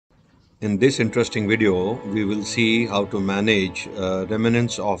In this interesting video, we will see how to manage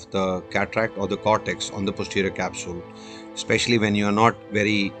remnants of the cataract or the cortex on the posterior capsule, especially when you are not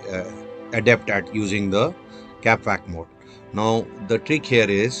very adept at using the capvac mode. Now, the trick here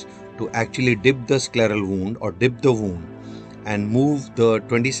is to actually dip the scleral wound or dip the wound and move the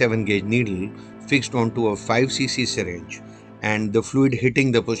 27 gauge needle fixed onto a 5 cc syringe and the fluid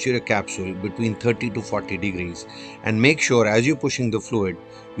hitting the posterior capsule between 30 to 40 degrees, and make sure as you're pushing the fluid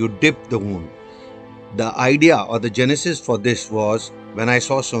you dip the wound. The idea or the genesis for this was when I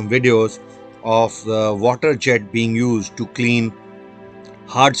saw some videos of the water jet being used to clean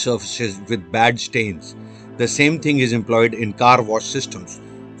hard surfaces with bad stains. The same thing is employed in car wash systems.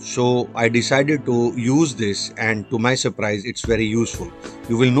 So I decided to use this, and to my surprise it's very useful.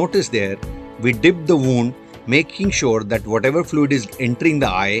 You will notice there we dip the wound, making sure that whatever fluid is entering the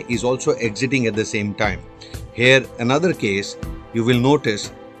eye is also exiting at the same time. Here another case, you will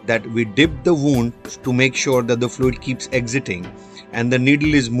notice that we dip the wound to make sure that the fluid keeps exiting and the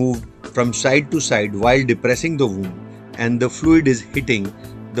needle is moved from side to side while depressing the wound, and the fluid is hitting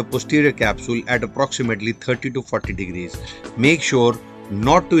the posterior capsule at approximately 30 to 40 degrees. Make sure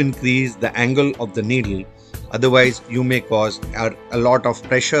not to increase the angle of the needle, otherwise you may cause a lot of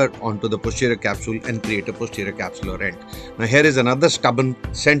pressure onto the posterior capsule and create a posterior capsular rent. Now here is another stubborn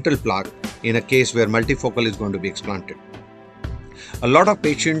central plaque in a case where multifocal is going to be explanted. A lot of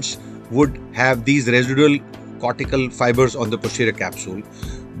patients would have these residual cortical fibers on the posterior capsule.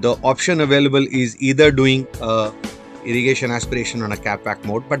 The option available is either doing irrigation aspiration on a capvac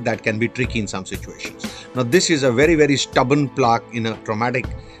mode, but that can be tricky in some situations. Now this is a very stubborn plaque in a traumatic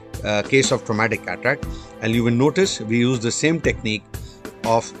case of traumatic cataract, and you will notice we use the same technique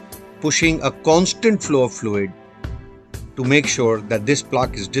of pushing a constant flow of fluid to make sure that this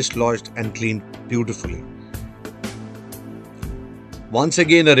plaque is dislodged and cleaned beautifully. Once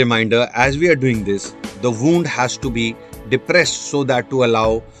again a reminder, as we are doing this, the wound has to be depressed so that to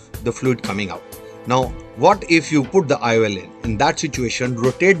allow the fluid coming out. Now what if you put the IOL in? In that situation,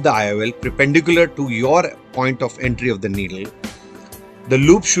 rotate the IOL perpendicular to your point of entry of the needle. The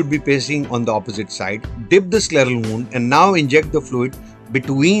loop should be facing on the opposite side. Dip the scleral wound and now inject the fluid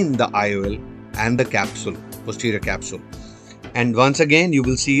between the IOL and the capsule, posterior capsule. And once again you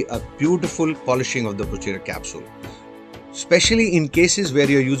will see a beautiful polishing of the posterior capsule. Especially in cases where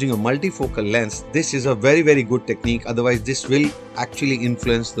you're using a multifocal lens, this is a very good technique. Otherwise this will actually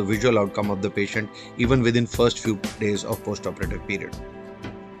influence the visual outcome of the patient even within first few days of post-operative period.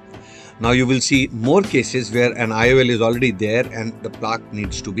 Now you will see more cases where an IOL is already there and the plaque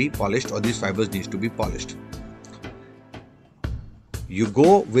needs to be polished, or these fibers needs to be polished. You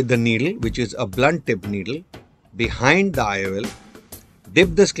go with the needle, which is a blunt tip needle, behind the IOL,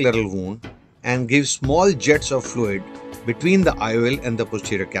 dip the scleral wound and give small jets of fluid between the IOL and the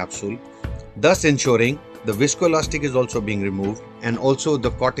posterior capsule, thus ensuring the viscoelastic is also being removed and also the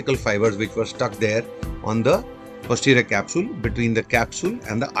cortical fibers which were stuck there on the posterior capsule between the capsule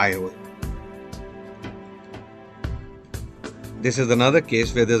and the IOL. This is another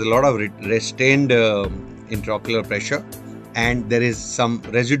case where there's a lot of restrained intraocular pressure and there is some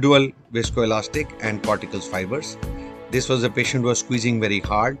residual viscoelastic and cortical fibers. This was a patient who was squeezing very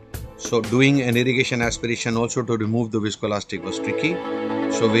hard. So doing an irrigation aspiration also to remove the viscoelastic was tricky.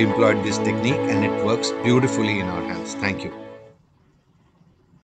 So we employed this technique and it works beautifully in our hands. Thank you.